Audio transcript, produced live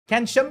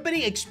Can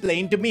somebody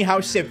explain to me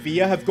how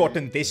Sevilla have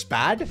gotten this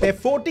bad? They're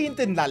 14th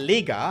in La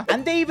Liga,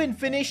 and they even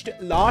finished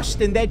last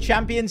in their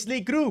Champions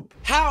League group.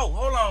 How?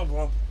 Hold on,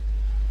 bro.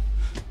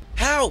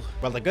 How?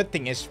 Well, the good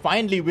thing is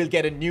finally we'll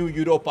get a new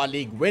Europa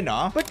League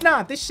winner. But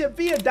nah, this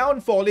Sevilla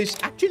downfall is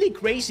actually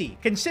crazy,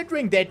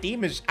 considering their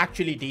team is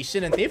actually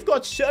decent and they've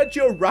got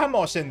Sergio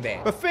Ramos in there.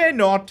 But fear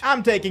not,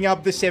 I'm taking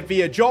up the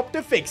Sevilla job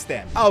to fix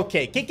them.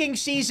 Okay, kicking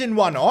season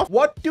 1 off.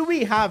 What do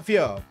we have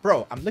here?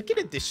 Bro, I'm looking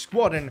at this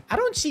squad and I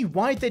don't see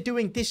why they're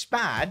doing this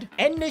bad.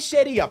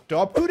 En-Nesyri up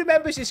top. Who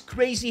remembers his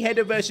crazy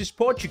header versus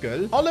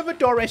Portugal? Oliver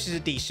Torres is a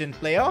decent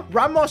player.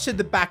 Ramos at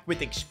the back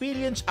with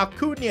experience.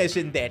 Acuna is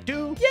in there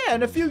too. Yeah,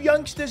 and a few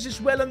youngsters as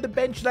well on the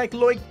bench like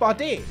Loic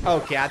Bardet.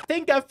 Okay, I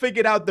think I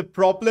figured out the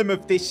problem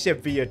of this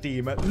Sevilla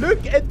team.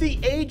 Look at the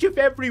age of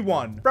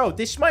everyone. Bro,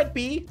 this might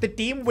be the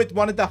team with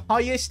one of the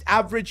highest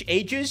average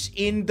ages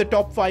in the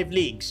top 5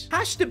 leagues.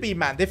 Has to be,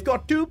 man. They've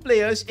got 2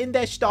 players in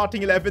their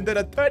starting 11 that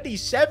are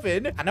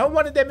 37. I know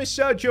one of them is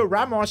Sergio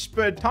Ramos,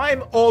 but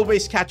time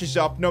always catches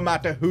up no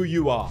matter who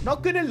you are.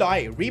 Not gonna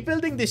lie,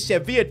 rebuilding this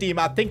Sevilla team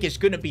I think is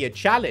gonna be a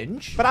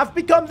challenge. But I've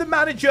become the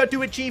manager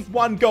to achieve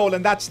one goal,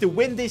 and that's to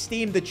win this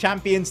team the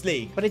Champions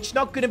League. But it's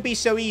not going to be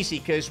so easy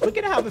because we're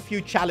going to have a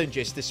few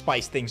challenges to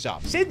spice things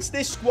up. Since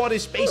this squad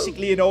is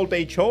basically an old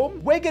age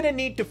home, we're going to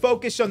need to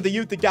focus on the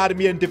youth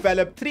academy and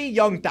develop 3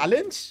 young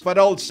talents. But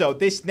also,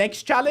 this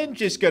next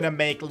challenge is going to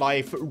make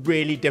life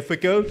really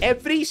difficult.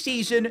 Every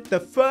season, the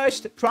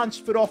first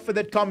transfer offer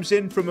that comes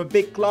in from a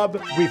big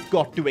club, we've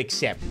got to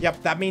accept.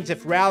 Yep, that means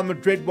if Real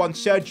Madrid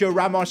wants Sergio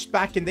Ramos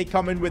back and they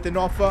come in with an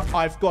offer,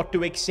 I've got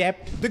to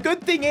accept. The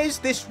good thing is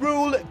this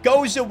rule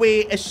goes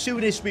away as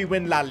soon as we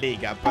win La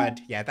Liga. But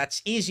yeah,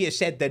 that's easier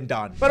said than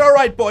done. But all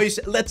right, boys,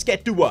 let's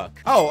get to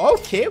work. Oh,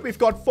 okay. We've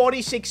got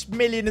 46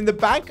 million in the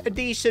bank, a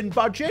decent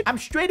budget. I'm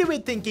straight away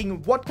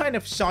thinking what kind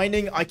of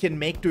signing I can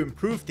make to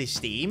improve this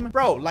team.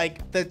 Bro,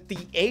 like the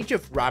age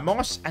of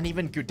Ramos and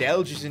even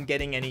Gudelj isn't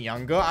getting any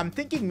younger. I'm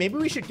thinking maybe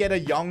we should get a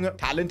young,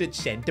 talented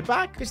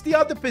centre-back because the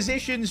other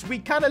positions, we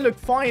kind of look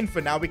fine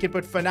for now. We can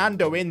put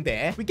Fernando in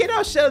there. We get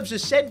ourselves a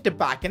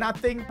centre-back and I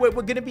think we're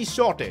going to be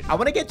sorted. I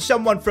want to get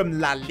someone from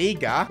La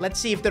Liga. Let's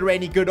see if there are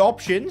any good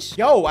options.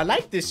 Yo, I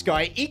like this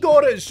guy.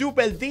 Igor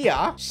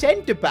Zubeldia,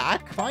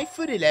 centre-back,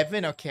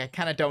 5'11". Okay, I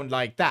kind of don't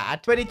like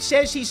that. But it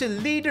says he's a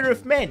leader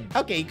of men.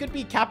 Okay, he could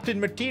be captain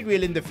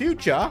material in the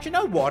future. But you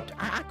know what?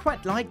 I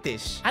quite like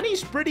this. And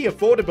he's pretty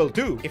affordable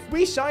too. If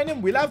we sign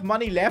him, we'll have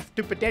money left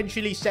to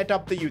potentially set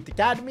up the youth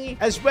academy,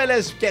 as well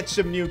as get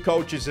some new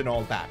coaches and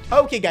all that.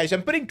 Okay, guys,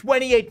 I'm putting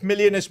 28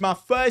 million as my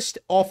first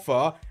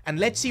offer. And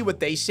let's see what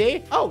they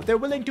say. Oh, they're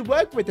willing to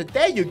work with it.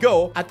 There you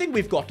go. I think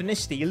we've gotten a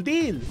steal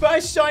deal.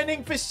 First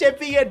signing for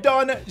Sevilla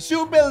done.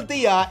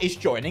 Zubeldia is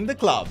joining the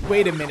club.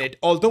 Wait a minute.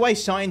 Although I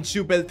signed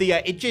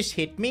Zubeldia, it just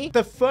hit me.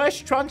 The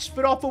first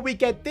transfer offer we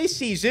get this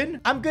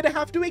season, I'm gonna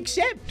have to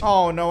accept.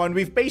 Oh no, and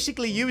we've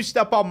basically used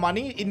up our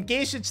money. In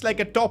case it's like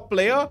a top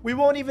player, we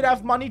won't even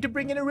have money to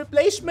bring in a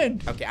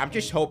replacement. Okay, I'm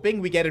just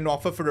hoping we get an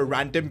offer for a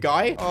random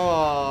guy.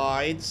 Oh,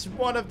 it's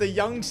one of the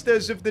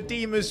youngsters of the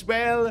team as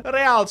well.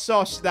 Real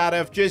Sociedad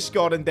have just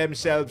gotten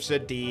themselves a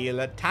deal.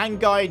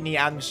 Tanguy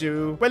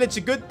Nianzou. Well, it's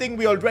a good thing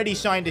we already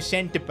signed a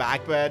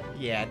centre-back, but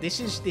yeah, this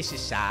is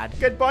sad.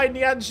 Goodbye,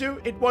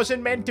 Nianzou. It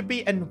wasn't meant to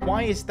be. And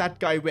why is that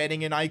guy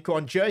wearing an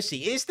icon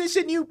jersey? Is this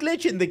a new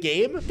glitch in the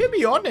game? To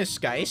be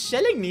honest, guys,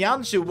 selling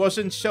Nianzou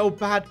wasn't so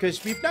bad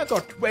because we've now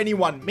got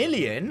 21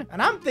 million.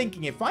 And I'm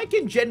thinking if I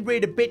can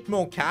generate a bit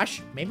more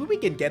cash, maybe we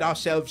can get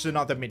ourselves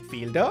another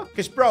midfielder.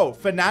 Because, bro,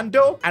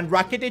 Fernando and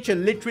Rakitic are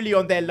literally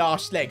on their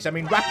last legs. I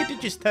mean,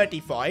 Rakitic is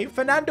 35.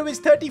 Fernando is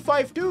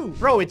 35 too.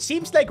 Bro, it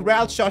seems like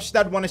Real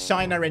Sociedad want to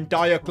sign our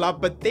entire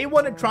club, but they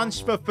want to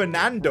transfer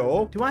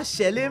Fernando. Do I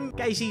sell him?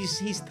 Guys,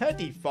 he's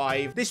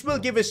 35. This will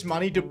give us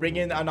money to bring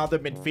in another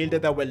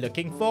midfielder that we're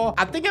looking for.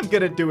 I think I'm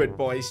gonna do it,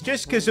 boys,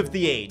 just because of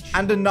the age.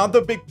 And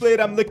another big player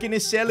I'm looking to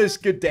sell is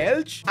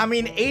Gudelj. I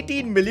mean,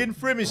 18 million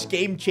for him is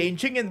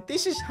game-changing, and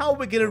this is how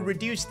we're gonna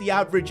reduce the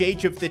average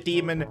age of the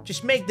team and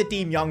just make the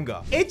team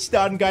younger. It's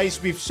done,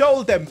 guys. We've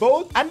sold them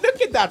both. And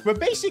look at that. We're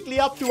basically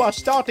up to our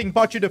starting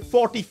budget of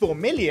 44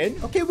 million.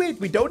 Okay, wait.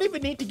 We don't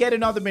even need to get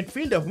another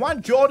midfielder.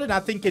 Juan Jordan, I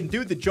think, can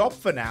do the job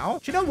for now.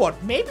 Do you know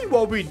what? Maybe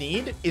what we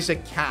need is a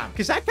cam.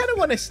 Because I kind of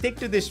want to stick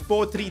to this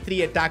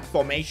 4-3-3 attack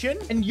formation.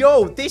 And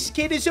yo, this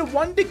kid is a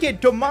wonder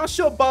kid.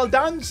 Tommaso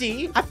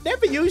Baldanzi. I've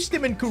never used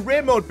him in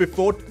career mode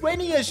before.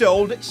 20 years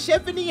old.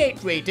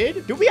 78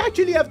 rated. Do we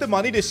actually have the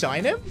money to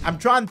sign him? I'm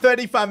trying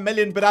 35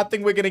 million, but I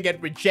think we're going to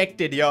get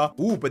rejected here.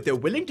 Ooh, but they're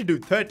willing to do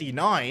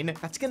 39.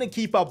 That's going to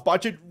keep our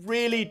budget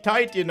really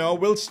tight, you know.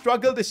 We'll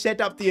struggle to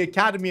set up the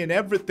academy and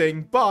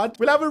everything, but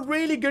we'll have a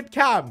really good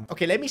cam.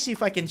 Okay, let me see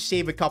if I can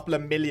save a couple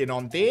of million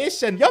on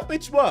this. And yup,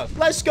 it's worked.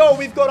 Let's go.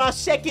 We've got our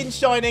second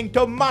signing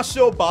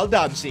Tommaso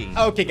Baldanzi.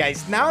 Okay,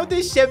 guys, now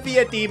this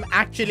Sevilla team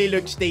actually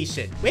looks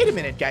decent. Wait a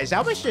minute, guys.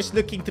 I was just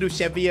looking through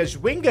Sevilla's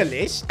winger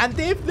list, and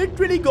they've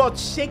literally got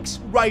 6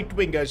 right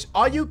wingers.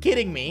 Are you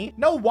kidding me?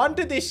 No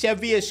wonder this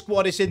Sevilla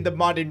squad is in the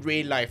mud in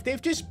real life. They've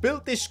just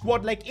built this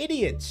squad like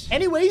idiots.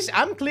 Anyways,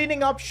 I'm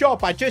cleaning up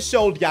shop. I just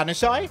sold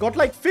Januzaj. Got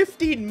like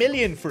 15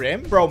 million for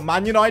him. Bro,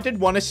 Man United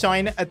want to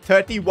sign a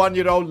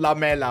 31-year-old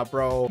Lamela,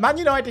 bro. Man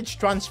United's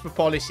transfer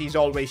policy is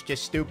always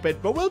just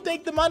stupid, but we'll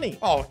take the money.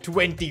 Oh,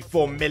 24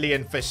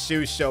 million for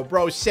Suso.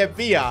 Bro,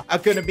 Sevilla are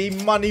gonna be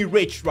money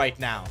rich right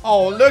now.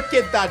 Oh, look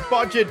at that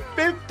budget.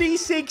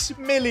 56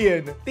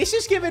 million. This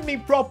is giving me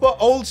proper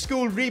old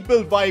school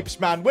rebuild vibes,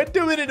 man. We're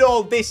doing it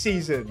all this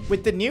season.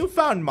 With the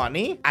newfound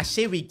money, I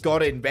say we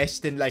gotta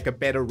invest in like a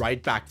better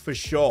right back for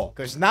sure.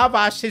 Because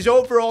Navas, his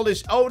overall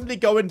is only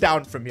going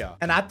down from here.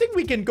 And I think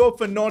we can go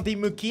for Nordi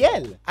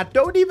Mukiel. I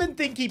don't even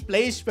think he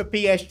plays for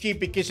PSG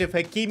because of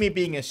Hakimi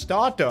being a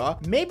starter.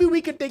 Maybe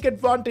we could take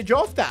advantage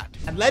of that.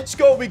 And let's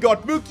go. We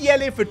got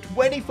Mukiele for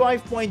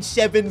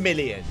 25.7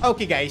 million.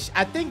 Okay, guys,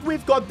 I think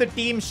we've got the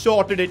team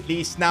sorted at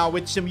least now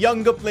with some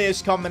younger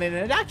players coming in,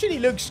 and it actually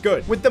looks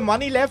good. With the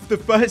money left, the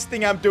first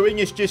thing I'm doing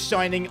is just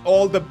signing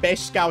all the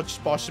best scouts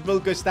possible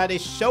because that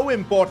is so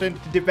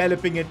important to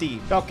developing a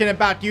team. Talking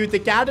about youth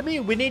academy,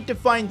 we need to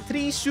find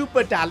 3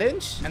 super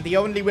talents, and the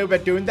only way we're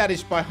doing that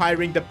is by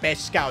hiring the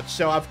best scouts.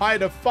 So I've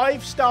hired a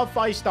 5-star,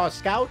 5-star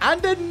scout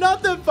and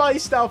another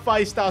 5-star,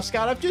 5-star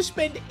scout. I've just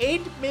spent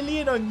 8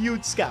 million on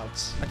youth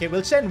scouts. Okay,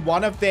 we'll send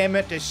one of them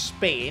to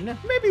Spain,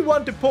 maybe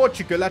one to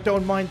Portugal. I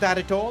don't mind that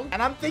at all.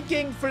 And I'm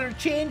thinking for a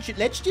change,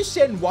 let's just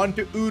send one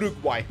to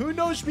Uruguay. Who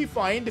knows, we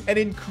find an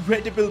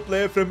incredible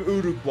player from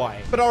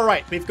Uruguay. But all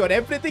right, we've got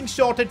everything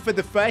sorted for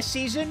the first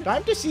season.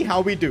 Time to see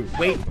how we do.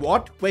 Wait,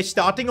 what? We're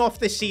starting off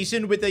the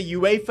season with a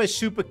UEFA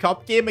Super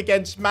Cup game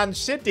against Man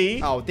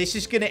City. Oh, this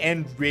is gonna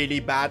end really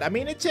bad. I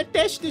mean, it's a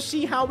test to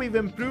see how we've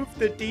improved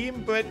the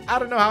team, but I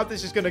don't know how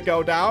this is gonna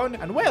go down.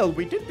 And well,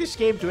 we took this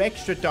game to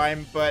extra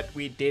time, but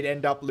we did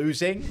end up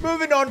losing.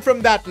 Moving on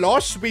from that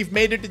loss, we've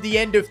made it to the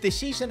end of the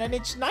season, and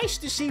it's nice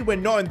to see we're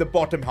not in the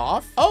bottom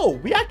half. Oh,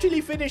 we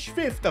actually finished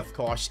 5th, of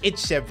course.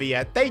 It's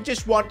Sevilla. They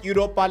just want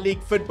Europa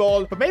League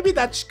football, but maybe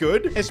that's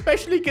good,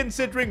 especially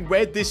considering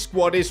where this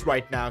squad is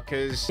right now,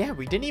 because, yeah,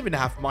 we didn't even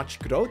have much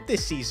growth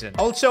this season.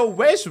 Also,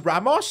 where's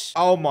Ramos?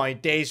 Oh my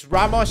days,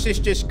 Ramos has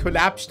just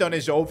collapsed on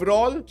his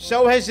overall.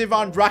 So has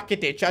Ivan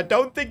Rakitic. I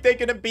don't think they're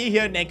gonna be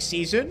here next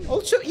season.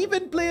 Also,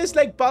 even players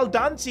like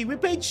Baldanzi, we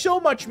paid so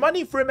much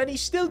money for him, and he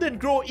still didn't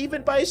grow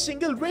even by a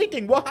single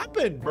rating. What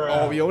happened?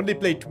 Oh, he only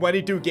played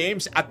 22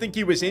 games. I think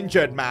he was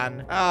injured,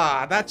 man.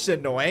 Ah, that's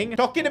annoying.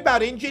 Talking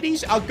about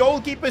injuries, our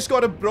goalkeeper's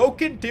got a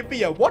broken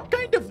tibia. What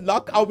kind of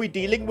luck are we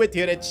dealing with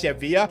here at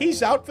Sevilla?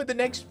 He's out for the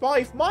next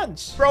 5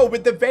 months. Bro,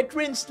 with the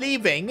veterans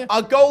leaving,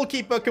 our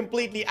goalkeeper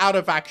completely out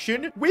of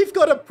action, we've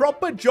got a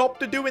proper job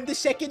to do in the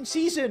second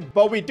season.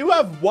 But we do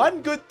have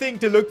one good thing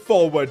to look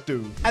forward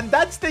to, and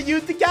that's the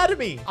youth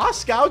academy. Our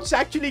scouts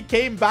actually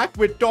came back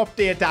with top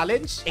tier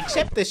talents,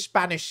 except the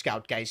Spanish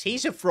scout, guys.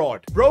 He's a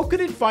fraud. Bro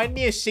couldn't find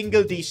me a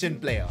single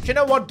decent player. You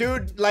know what,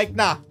 dude? Like,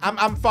 nah,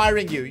 I'm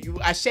firing you.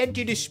 I sent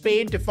you to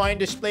Spain to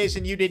find us players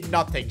and you did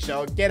nothing,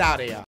 so get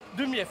out of here.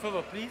 Do me a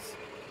favor, please.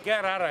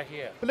 Get out of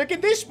here. But look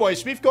at this,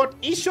 boys. We've got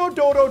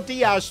Isidoro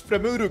Diaz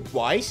from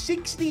Uruguay,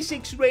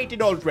 66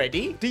 rated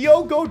already.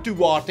 Diogo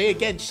Duarte,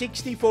 again,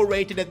 64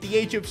 rated at the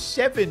age of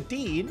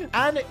 17.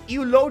 And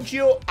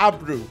Eulogio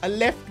Abru, a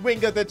left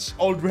winger that's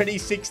already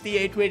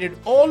 68 rated.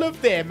 All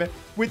of them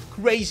with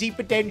crazy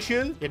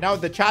potential. You know,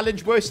 the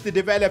challenge was to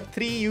develop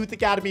 3 youth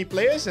academy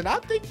players, and I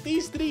think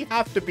these 3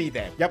 have to be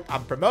there. Yep,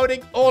 I'm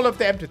promoting all of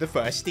them to the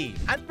first team.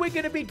 And we're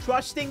going to be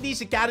trusting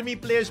these academy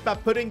players by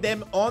putting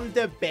them on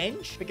the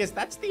bench, because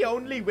that's the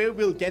only way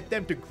we'll get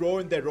them to grow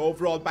in their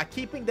overall, by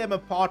keeping them a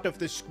part of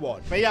the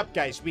squad. But yep,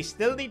 guys, we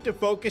still need to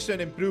focus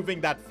on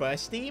improving that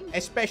first team,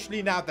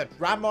 especially now that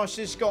Ramos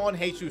is gone,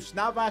 Jesus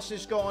Navas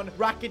is gone,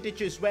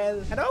 Rakitic as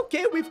well. And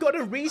okay, we've got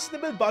a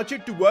reasonable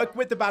budget to work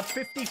with, about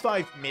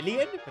 55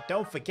 million. But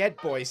don't forget,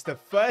 boys, the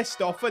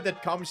first offer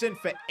that comes in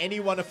for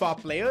any one of our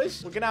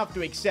players, we're gonna have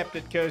to accept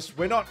it because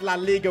we're not La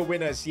Liga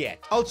winners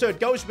yet. Also, it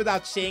goes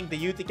without saying the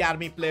youth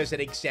academy players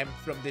are exempt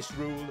from this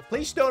rule.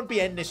 Please don't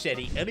be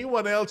unnecessary.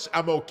 Anyone else,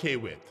 I'm okay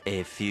with.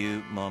 A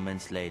few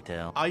moments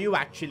later. Are you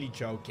actually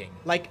joking?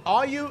 Like,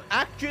 are you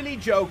actually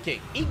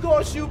joking? Igor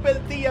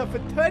Zubeldia for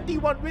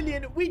 31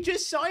 million. We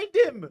just signed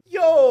him.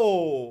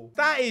 Yo,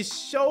 that is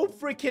so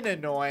freaking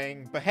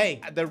annoying. But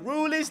hey, the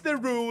rule is the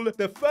rule.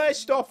 The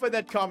first offer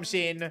that comes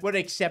in, we're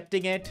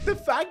accepting it. The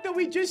fact that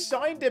we just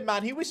signed him,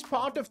 man, he was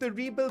part of the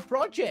rebuild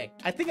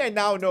project. I think I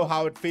now know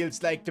how it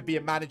feels like to be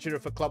a manager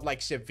of a club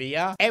like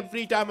Sevilla.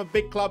 Every time a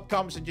big club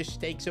comes and just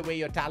takes away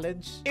your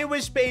talents. It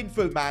was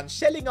painful, man,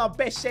 selling our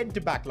best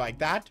centre-back like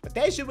that. But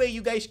there's a way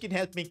you guys can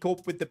help me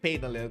cope with the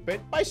pain a little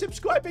bit by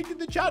subscribing to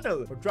the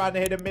channel. We're trying to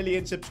hit 1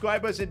 million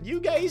subscribers, and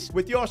you guys,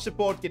 with your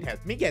support, can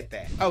help me get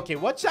there. Okay,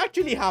 what's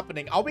actually happening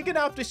happening? Are we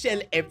gonna have to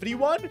sell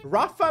everyone?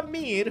 Rafa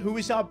Mir, who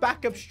is our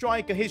backup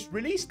striker, his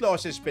release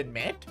clause has been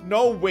met.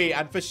 No way.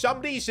 And for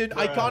some reason,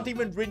 I can't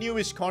even renew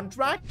his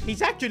contract.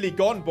 He's actually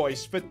gone,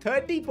 boys, for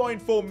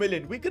 30.4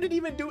 million. We couldn't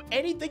even do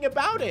anything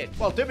about it.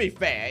 Well, to be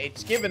fair,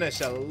 it's given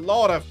us a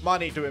lot of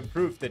money to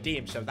improve the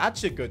team, so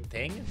that's a good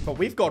thing. But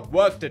we've got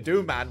work to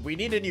do, man. We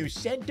need a new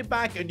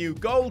centre-back, a new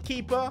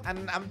goalkeeper,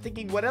 and I'm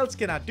thinking, what else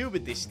can I do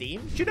with this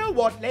team? Do you know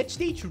what? Let's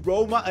teach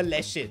Roma a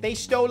lesson. They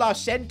stole our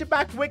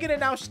centre-back. We're gonna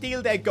now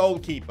steal their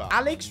goalkeeper.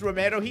 Alex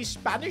Romero, he's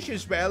Spanish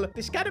as well.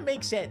 This kind of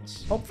makes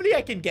sense. Hopefully,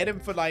 I can get him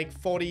for like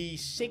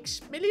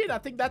 46 million. I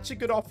think that's a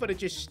good offer to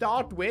just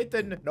start with,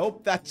 and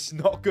nope, that's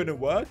not gonna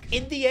work.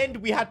 In the end,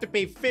 we had to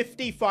pay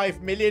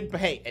 55 million, but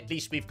hey, at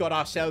least we've got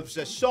ourselves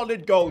a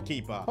solid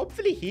goalkeeper.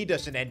 Hopefully, he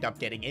doesn't end up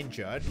getting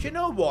injured. Do you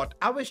know what?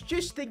 I was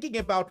just thinking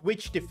about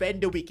which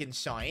defender we can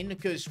sign,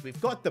 because we've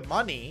got the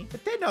money,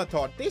 but then I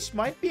thought this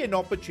might be an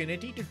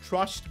opportunity to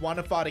trust one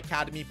of our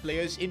academy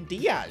players in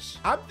Diaz.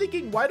 I'm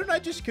thinking, why don't I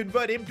just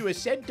convert him to a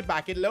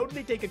centre-back? It'll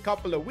only take a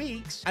couple of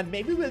weeks, and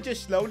maybe we'll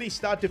just slowly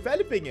start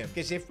developing him,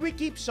 because if we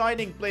keep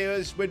signing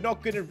players, we're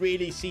not going to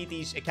really see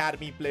these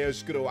academy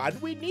players grow,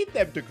 and we need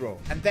them to grow.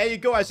 And there you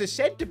go. As a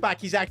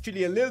centre-back, he's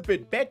actually a little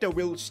bit better.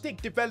 We'll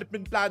stick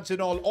development plans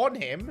and all on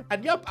him,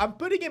 and yep, I'm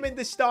putting him in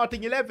the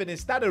starting 11.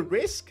 Is that a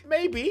risk?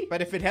 Maybe,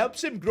 but if it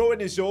helps him grow in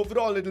his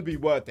overall, it'll be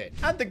worth it.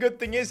 And the good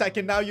thing is I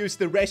can now use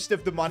the rest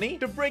of the money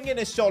to bring in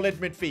a solid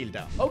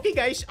midfielder. Okay,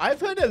 guys,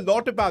 I've heard a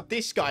lot about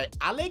this guy,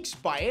 Alex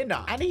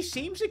Baena, and he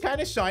seems the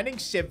kind of signing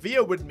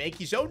Sevilla would make.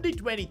 He's only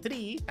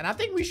 23, and I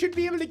think we should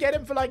be able to get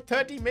him for like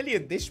 30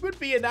 million. This would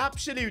be an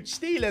absolute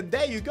steal, and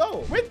there you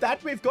go. With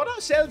that, we've got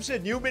ourselves a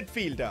new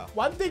midfielder.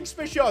 One thing's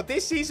for sure,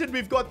 this season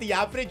we've got the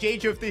average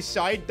age of this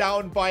side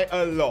down by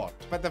a lot.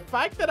 But the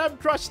fact that I'm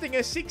trusting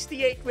a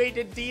 68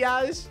 rated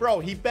Diaz, bro,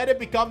 he better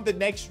become the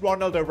next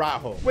Ronald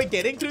Araujo. We're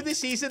getting through the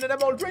season, and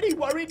I'm already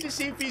worried to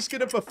see if he's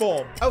gonna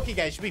perform. Okay,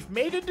 guys, we've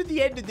made it to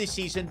the end of this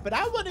season, but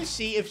I want to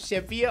see if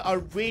Sevilla are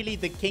really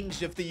the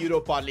kings of the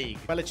Europa League.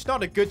 Well, it's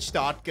not a good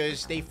start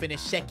because they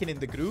finished second in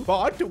the group,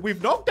 but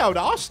we've knocked out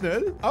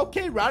Arsenal.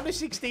 Okay, round of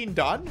 16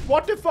 done.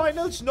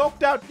 Quarterfinals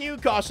knocked out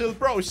Newcastle.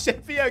 Bro,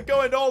 Sevilla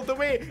going all the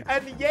way,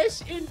 and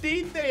yes,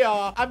 indeed they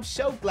are. I'm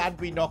so glad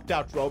we knocked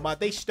out Roma.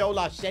 They stole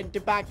our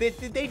centre-back.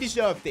 They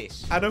deserve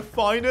this. And a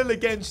final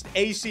against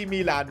AC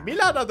Milan.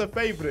 Milan are the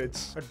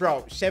favorites. But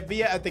bro,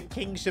 Sevilla are the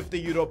kings of the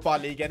Europa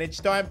League, and it's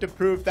time to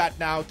prove that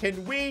now.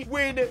 Can we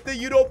win the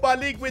Europa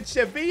League with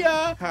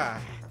Sevilla?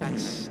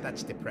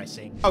 That's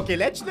depressing. Okay,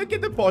 let's look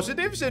at the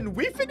positives, and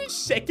we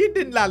finished second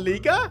in La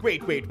Liga.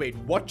 Wait.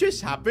 What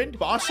just happened?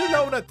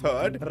 Barcelona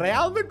third,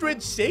 Real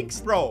Madrid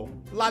sixth. Bro,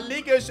 La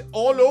Liga's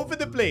all over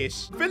the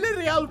place.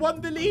 Villarreal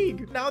won the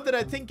league. Now that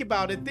I think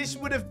about it, this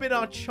would have been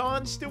our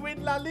chance to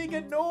win La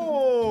Liga.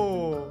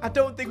 No, I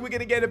don't think we're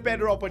gonna get a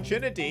better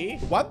opportunity.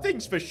 One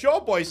thing's for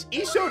sure, boys.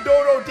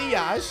 Isidoro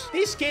Diaz,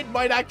 this kid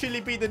might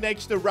actually be the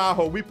next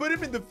Araujo. We put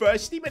him in the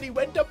first team, and he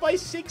went up by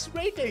 6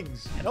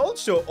 ratings. And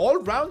also, all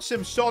round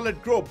some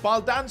solid growth.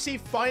 Baldanzi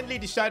finally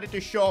decided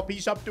to show up.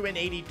 He's up to an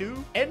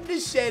 82.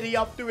 Endeseri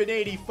up to an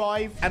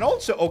 85. And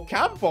also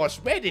Ocampos,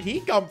 where did he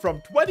come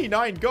from?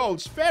 29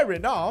 goals. Fair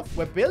enough.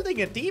 We're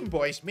building a team,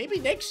 boys. Maybe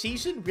next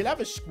season we'll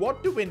have a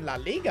squad to win La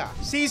Liga.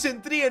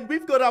 Season 3, and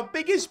we've got our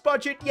biggest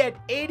budget yet,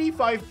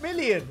 85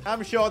 million.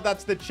 I'm sure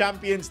that's the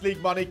Champions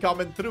League money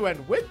coming through,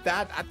 and with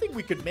that, I think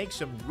we could make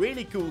some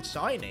really cool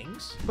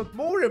signings. But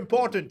more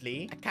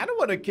importantly, I kind of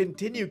want to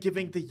continue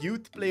giving the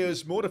youth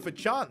players more of a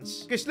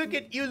chance. Because look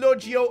at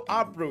Eulogio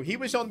Abru. He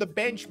was on the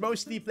bench,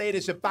 mostly played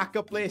as a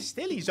backup player.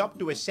 Still, he's up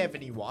to a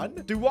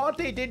 71.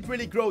 Duarte didn't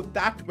really grow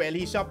that well.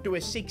 He's up to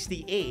a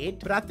 68.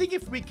 But I think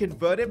if we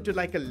convert him to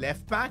like a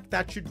left back,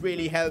 that should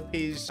really help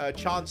his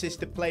chances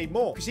to play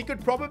more. Because he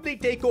could probably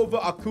take over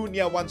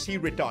Acuna once he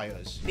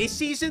retires. This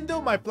season,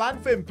 though, my plan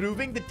for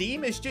improving the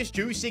team is just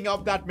juicing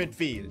up that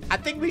midfield. I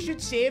think we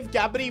should save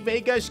Gabri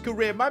Vega's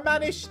career. My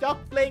man is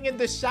stuck playing in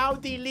the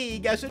Saudi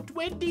League as a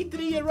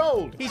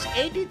 23-year-old. He's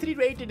 83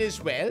 rated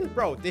as well.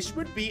 Bro, this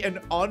would be an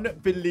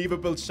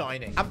unbelievable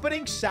signing. I'm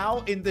putting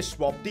Sao in the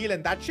swap deal,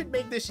 and that should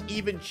make this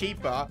even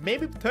cheaper.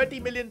 Maybe 30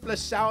 million plus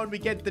Sao, and we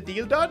get the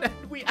deal done.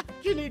 And we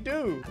actually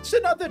do. It's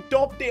another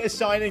top tier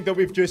signing that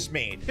we've just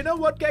made. You know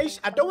what, guys?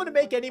 I don't want to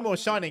make any more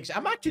signings.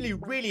 I'm actually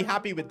really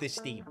happy with this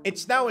team.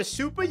 It's now a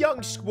super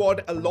young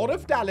squad, a lot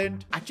of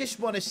talent. I just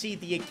want to see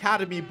the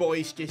academy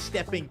boys just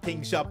stepping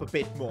things up a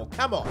bit more.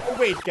 Come on. Oh,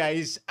 wait,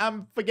 guys.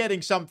 I'm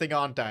forgetting something,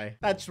 aren't I?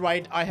 That's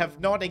right. I have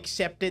not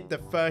accepted the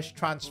first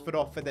transfer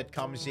offer that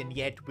comes in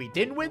yet. We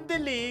didn't win the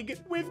league.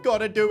 We've got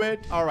to do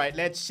it. All right,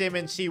 let's sim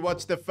and see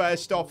what's the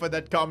first offer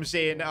that comes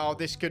in. Oh,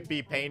 this could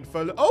be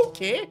painful.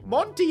 Okay,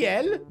 Montiel.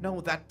 well.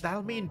 No,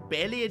 that'll mean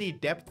barely any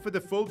depth for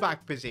the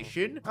fullback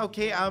position.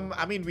 Okay,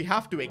 I mean, we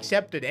have to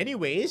accept it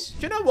anyways.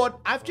 Do you know what?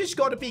 I've just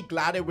got to be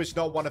glad it was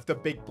not one of the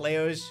big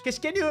players. Because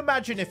can you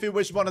imagine if it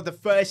was one of the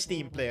first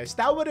team players?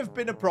 That would have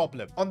been a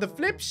problem. On the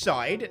flip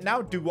side,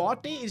 now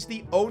Duarte is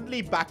the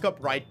only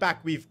backup right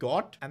back we've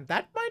got. And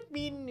that might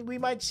mean we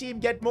might see him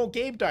get more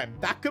game time.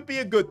 That could be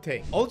a good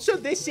thing. Also,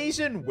 this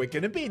season, we're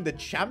going to be in the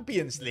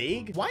Champions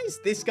League. Why is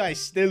this guy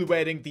still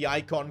wearing the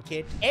icon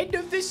kit? End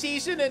of the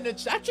season, and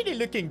it's actually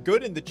looking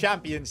good in the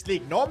Champions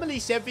League. Normally,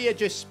 Sevilla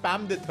just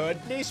spammed the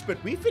third place,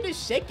 but we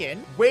finished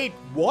second. Wait,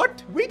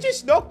 what? We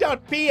just knocked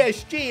out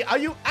PSG. Are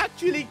you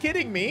actually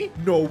kidding me?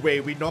 No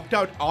way. We knocked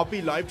out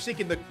RB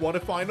Leipzig in the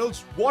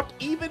quarterfinals. What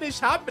even is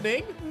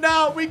happening?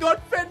 Now we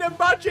got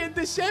Fenerbahce in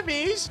the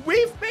semis.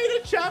 We've made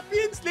a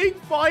Champions League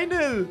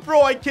final.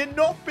 Bro, I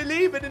cannot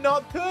believe it. In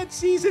our third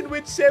season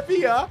with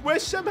Sevilla, we're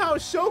somehow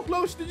so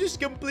close to just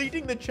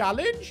completing the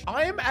challenge.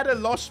 I am at a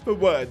loss for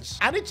words.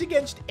 And it's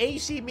against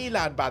AC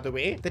Milan, by the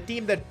way. The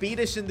team that beat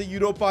us in the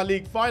Europa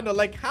League final.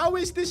 Like, how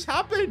has this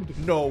happened?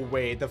 No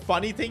way. The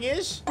funny thing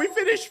is, we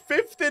finished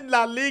 5th in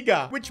La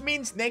Liga, which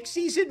means next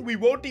season we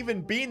won't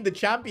even be in the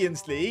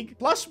Champions League.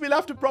 Plus, we'll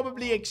have to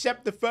probably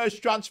accept the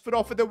first transfer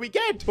offer that we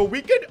get. But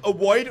we could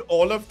avoid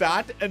all of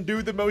that and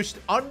do the most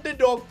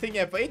underdog thing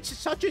ever. It's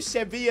such a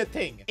Sevilla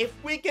thing. If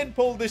we can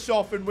pull this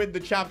off and win the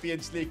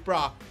Champions League,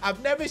 bruh,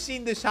 I've never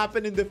seen this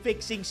happen in the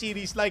fixing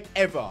series like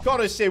ever.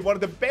 Gotta say, one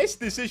of the best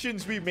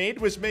decisions we made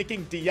was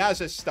making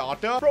Diaz a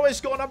starter. Bro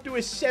has gone up to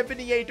a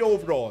 78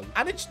 overall.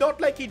 And it's not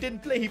like he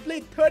didn't play. He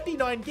played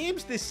 39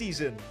 games this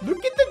season.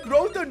 Look at the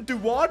growth on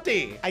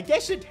Duarte. I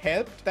guess it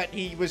helped that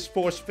he was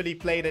forcefully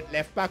played at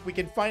left back. We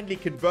can finally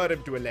convert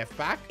him to a left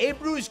back.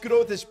 Ebru's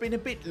growth has been a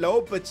bit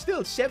low, but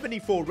still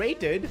 74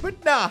 rated.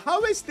 But nah,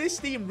 how has this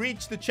team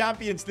reached the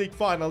Champions League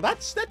final?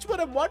 That's what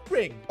I'm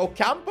wondering.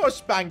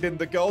 Ocampos banged in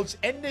the goals.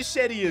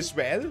 En-Nesyri as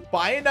well.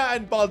 Baena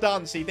and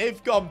Baldanzi,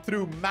 they've come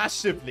through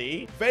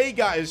massively.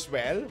 Vega as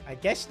well. I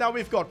guess now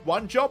we've got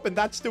one job, and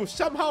that's to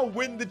somehow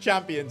win the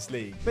Champions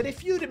League. But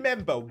if you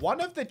remember,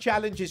 one of the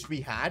challenges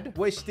we had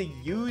was to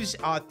use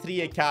our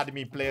 3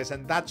 academy players,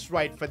 and that's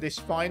right, for this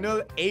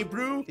final,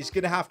 Ebru is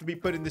going to have to be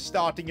put in the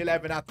starting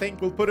 11. I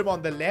think we'll put him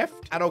on the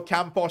left and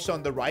Ocampos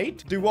on the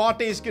right.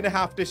 Duarte is going to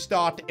have to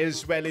start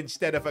as well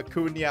instead of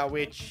Acuna,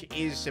 which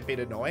is a bit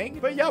annoying.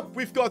 But yep,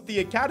 we've got the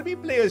academy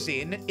players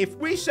in. If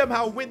we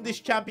somehow win this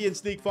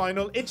Champions League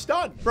final, it's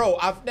done. Bro,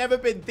 I've never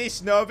been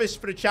this nervous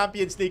for a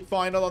Champions League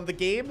final on the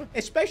game,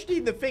 especially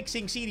in the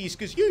fixing series,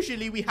 because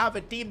usually we have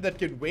a team that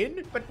can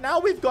win. But now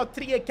we've got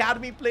 3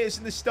 academy players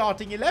in the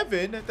starting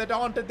 11 that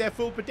aren't at their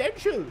full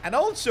potential. And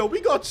also,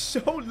 we got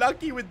so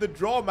lucky with the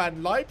draw,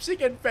 man.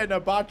 Leipzig and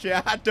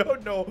Fenerbahce. I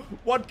don't know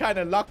what kind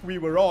of luck we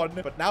were on,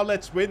 but now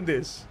let's win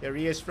this. There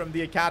he is from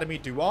the academy,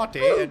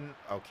 Duarte, and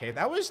okay,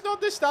 that was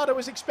not the start I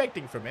was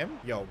expecting from him.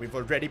 Yo, we've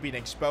already been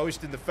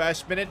exposed in the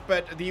first minute,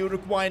 but the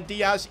Uruguayan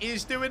Diaz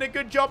is doing a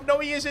good job. No,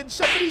 he isn't.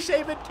 Somebody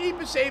save it.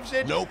 Keeper saves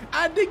it. Nope.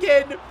 And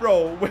again,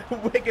 bro,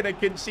 we're gonna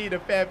concede a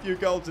fair few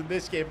goals in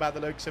this game by the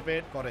looks of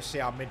it. Gotta say,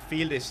 our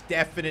midfield is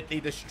definitely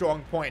the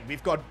strong point.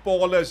 We've got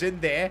ballers in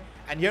there,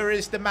 and here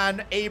is the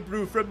man,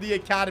 Ebru from the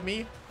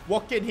academy.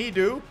 What can he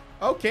do?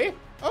 Okay,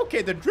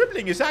 the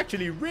dribbling is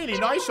actually really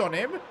nice on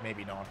him.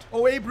 Maybe not.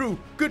 Oh, Ebru,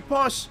 good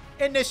pass.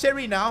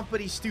 En-Nesyri now, but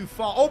he's too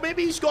far. Oh,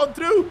 maybe he's gone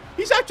through.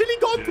 He's actually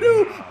gone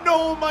through.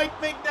 No, Mike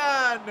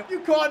McNan. You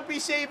can't be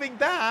saving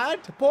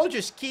that. The ball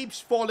just keeps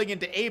falling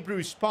into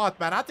Ebru's path,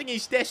 man. I think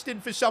he's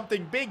destined for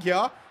something big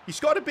here. He's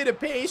got a bit of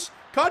pace.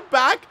 Cut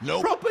back.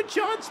 Nope. Proper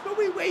chance, but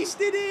we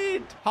wasted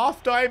it.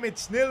 Half-time,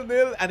 it's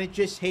 0-0, and it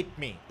just hit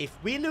me. If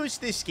we lose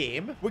this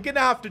game, we're going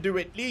to have to do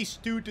at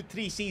least 2 to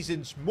 3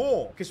 seasons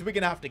more, because we're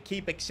going to have to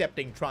keep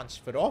accepting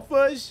transfer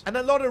offers, and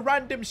a lot of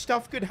random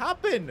stuff could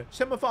happen.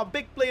 Some of our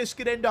big players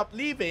could end up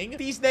leaving.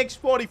 These next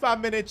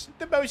 45 minutes,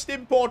 the most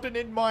important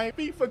in my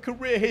FIFA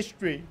career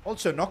history.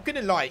 Also, not going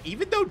to lie,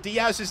 even though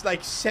Diaz is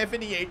like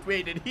 78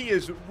 rated, he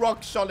is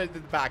rock solid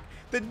in the back.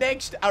 The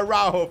next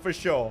Araujo for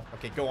sure.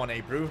 Okay, go on,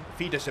 Ebru. If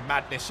he does a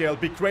madness here, it'll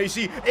be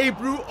crazy.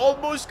 Ebru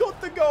almost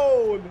got the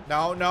goal.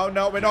 No,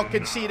 we're not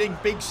conceding.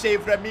 Big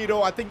save,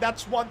 Ramiro. I think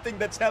that's one thing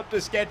that's helped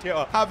us get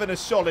here. Having a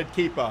solid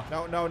keeper.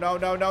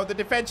 No. The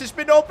defense has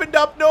been opened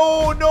up.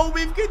 No,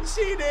 we've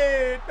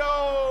conceded.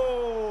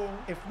 No.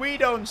 If we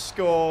don't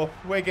score,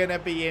 we're gonna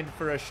be in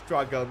for a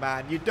struggle,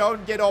 man. You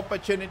don't get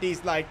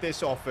opportunities like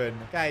this often.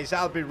 Guys,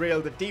 I'll be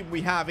real. The team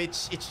we have,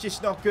 it's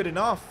just not good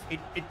enough.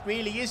 It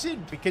really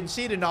isn't. We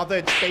concede another,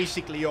 it's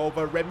basically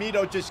over.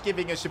 Ramiro just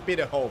giving us a bit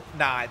of hope.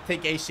 Nah, I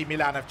think AC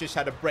Milan have just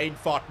had a brain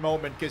fart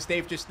moment because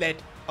they've just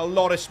let a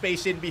lot of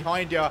space in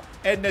behind here.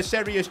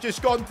 En-Nesyri has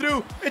just gone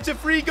through. It's a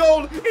free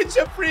goal. It's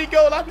a free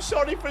goal. I'm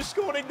sorry for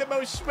scoring the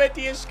most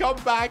sweatiest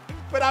comeback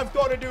but I've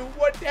got to do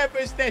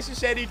whatever's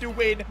necessary to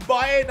win.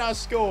 Baena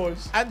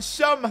scores. And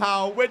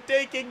somehow, we're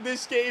taking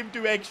this game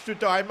to extra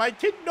time. I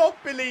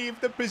cannot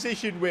believe the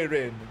position we're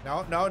in.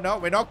 No, no, no.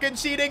 We're not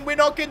conceding. We're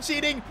not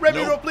conceding.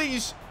 Ramiro,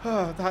 please.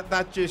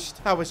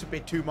 That was a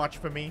bit too much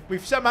for me.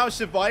 We've somehow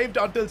survived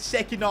until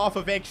second half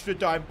of extra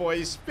time,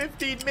 boys.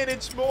 15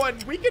 minutes more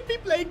and we could be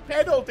playing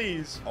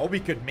penalties. Or we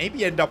could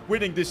maybe end up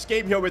winning this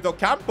game here with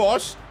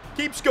Ocampos.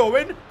 Keeps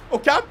going.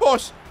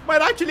 Ocampos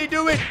might actually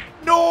do it.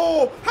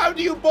 No! How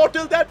do you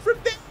bottle that from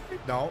there?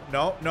 No,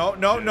 no, no,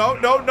 no, no,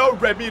 no, no.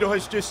 Ramiro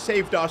has just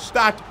saved us.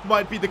 That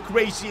might be the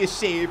craziest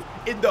save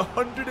in the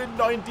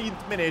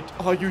 119th minute.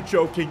 Are you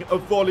joking? A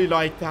volley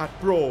like that,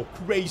 bro.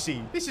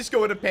 Crazy. This is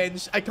going to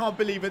pens. I can't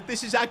believe it.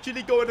 This is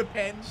actually going to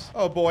pens.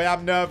 Oh, boy,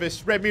 I'm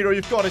nervous. Ramiro,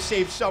 you've got to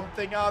save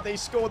something. They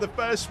score the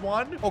first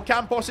one.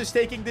 Ocampos is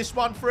taking this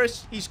one for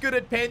us. He's good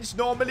at pens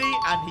normally,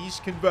 and he's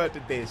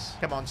converted this.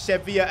 Come on,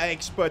 Sevilla are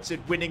experts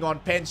at winning on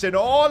pens and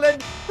all.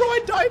 And, bro, I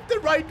dived the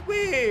right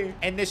way.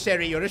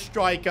 Necessary, you're a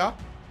striker.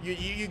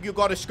 You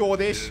got to score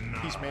this.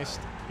 He's missed.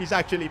 He's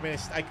actually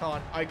missed. I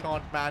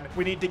can't, man.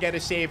 We need to get a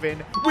save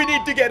in. We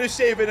need to get a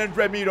save in, and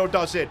Ramiro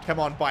does it. Come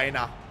on,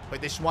 Baena.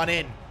 Put this one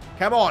in.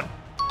 Come on.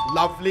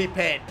 Lovely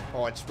pen.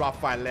 Oh, it's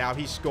Rafael Leao.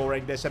 He's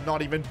scoring this. I'm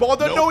not even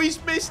bothered. Nope. No,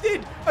 he's missed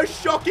it. A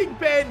shocking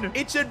pen.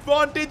 It's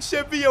advantage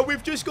Sevilla.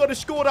 We've just got to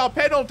score our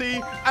penalty,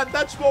 and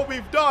that's what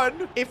we've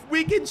done. If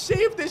we can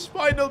save this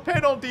final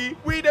penalty,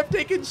 we'd have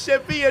taken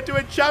Sevilla to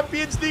a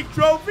Champions League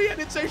trophy,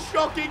 and it's a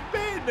shocking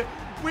pen.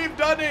 We've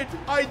done it.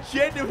 I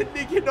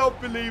genuinely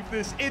cannot believe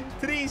this. In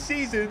 3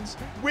 seasons,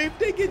 we've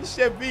taken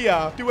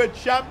Sevilla to a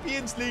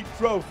Champions League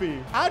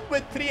trophy. And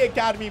with 3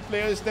 academy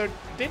players that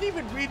didn't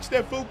even reach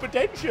their full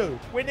potential.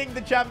 Winning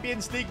the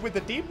Champions League with a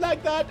team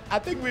like that, I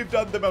think we've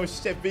done the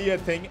most Sevilla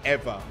thing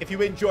ever. If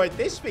you enjoyed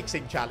this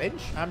fixing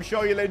challenge, I'm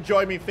sure you'll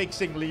enjoy me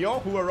fixing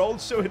Lyon, who are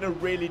also in a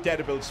really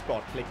terrible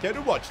spot. Click here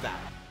to watch that.